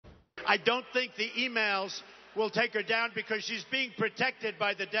I don't think the emails will take her down because she's being protected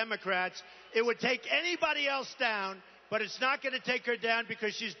by the Democrats. It would take anybody else down, but it's not going to take her down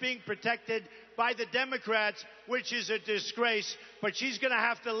because she's being protected by the Democrats, which is a disgrace. But she's going to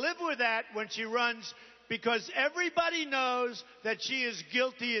have to live with that when she runs, because everybody knows that she is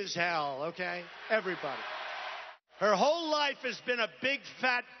guilty as hell, okay? Everybody. Her whole life has been a big,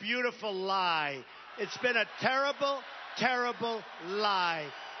 fat, beautiful lie. It's been a terrible, terrible lie.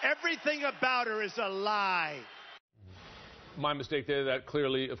 Everything about her is a lie. My mistake there. That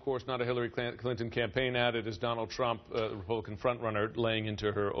clearly, of course, not a Hillary Clinton campaign ad. It is Donald Trump, the Republican frontrunner, laying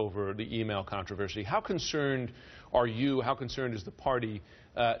into her over the email controversy. How concerned are you, how concerned is the party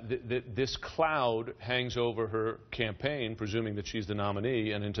that this cloud hangs over her campaign, presuming that she's the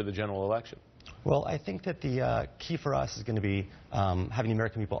nominee, and into the general election? Well, I think that the key for us is going to be having the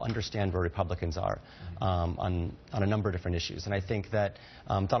American people understand where Republicans are on a number of different issues. And I think that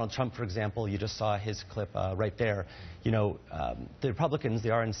Donald Trump, for example, you just saw his clip right there. You know, the Republicans, the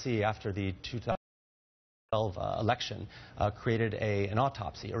RNC, after the 2012 election, created an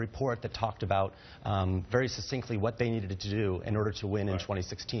autopsy, a report that talked about very succinctly what they needed to do in order to win in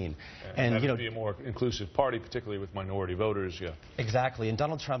 2016. And you know, be a more inclusive party, particularly with minority voters. Yeah. Exactly. And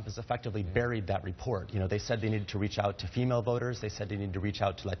Donald Trump has effectively buried that report. You know, they said they needed to reach out to female voters. They said they needed to reach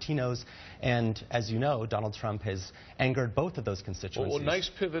out to Latinos. And as you know, Donald Trump has angered both of those constituencies. Well, nice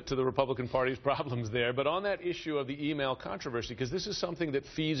pivot to the Republican Party's problems there. But on that issue of the email controversy, because this is something that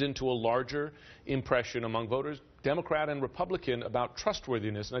feeds into a larger impression among voters, Democrat and Republican, about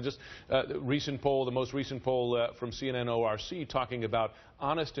trustworthiness. And I just, the most recent poll from CNN ORC, talking about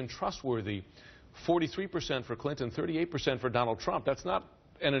honest and trustworthy, 43% for Clinton, 38% for Donald Trump. That's not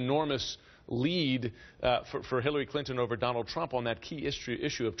an enormous lead for Hillary Clinton over Donald Trump on that key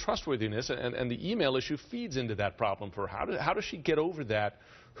issue of trustworthiness, and the email issue feeds into that problem for her. How does she get over that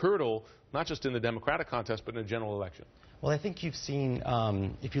hurdle, not just in the Democratic contest, but in a general election? Well, I think you've seen,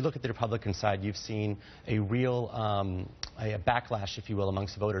 if you look at the Republican side, you've seen a real a backlash, if you will,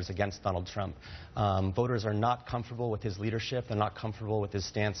 amongst voters against Donald Trump. Voters are not comfortable with his leadership. They're not comfortable with his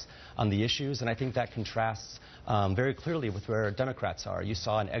stance on the issues, and I think that contrasts very clearly with where Democrats are. You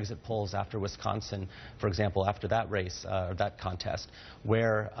saw in exit polls after Wisconsin, for example, after that race, that contest,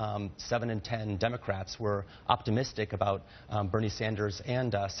 where 7 in 10 Democrats were optimistic about Bernie Sanders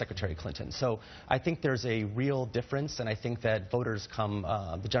and Secretary Clinton. So I think there's a real difference, and I think that voters come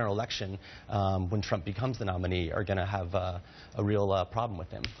the general election, when Trump becomes the nominee, are going to have a real problem with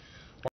him.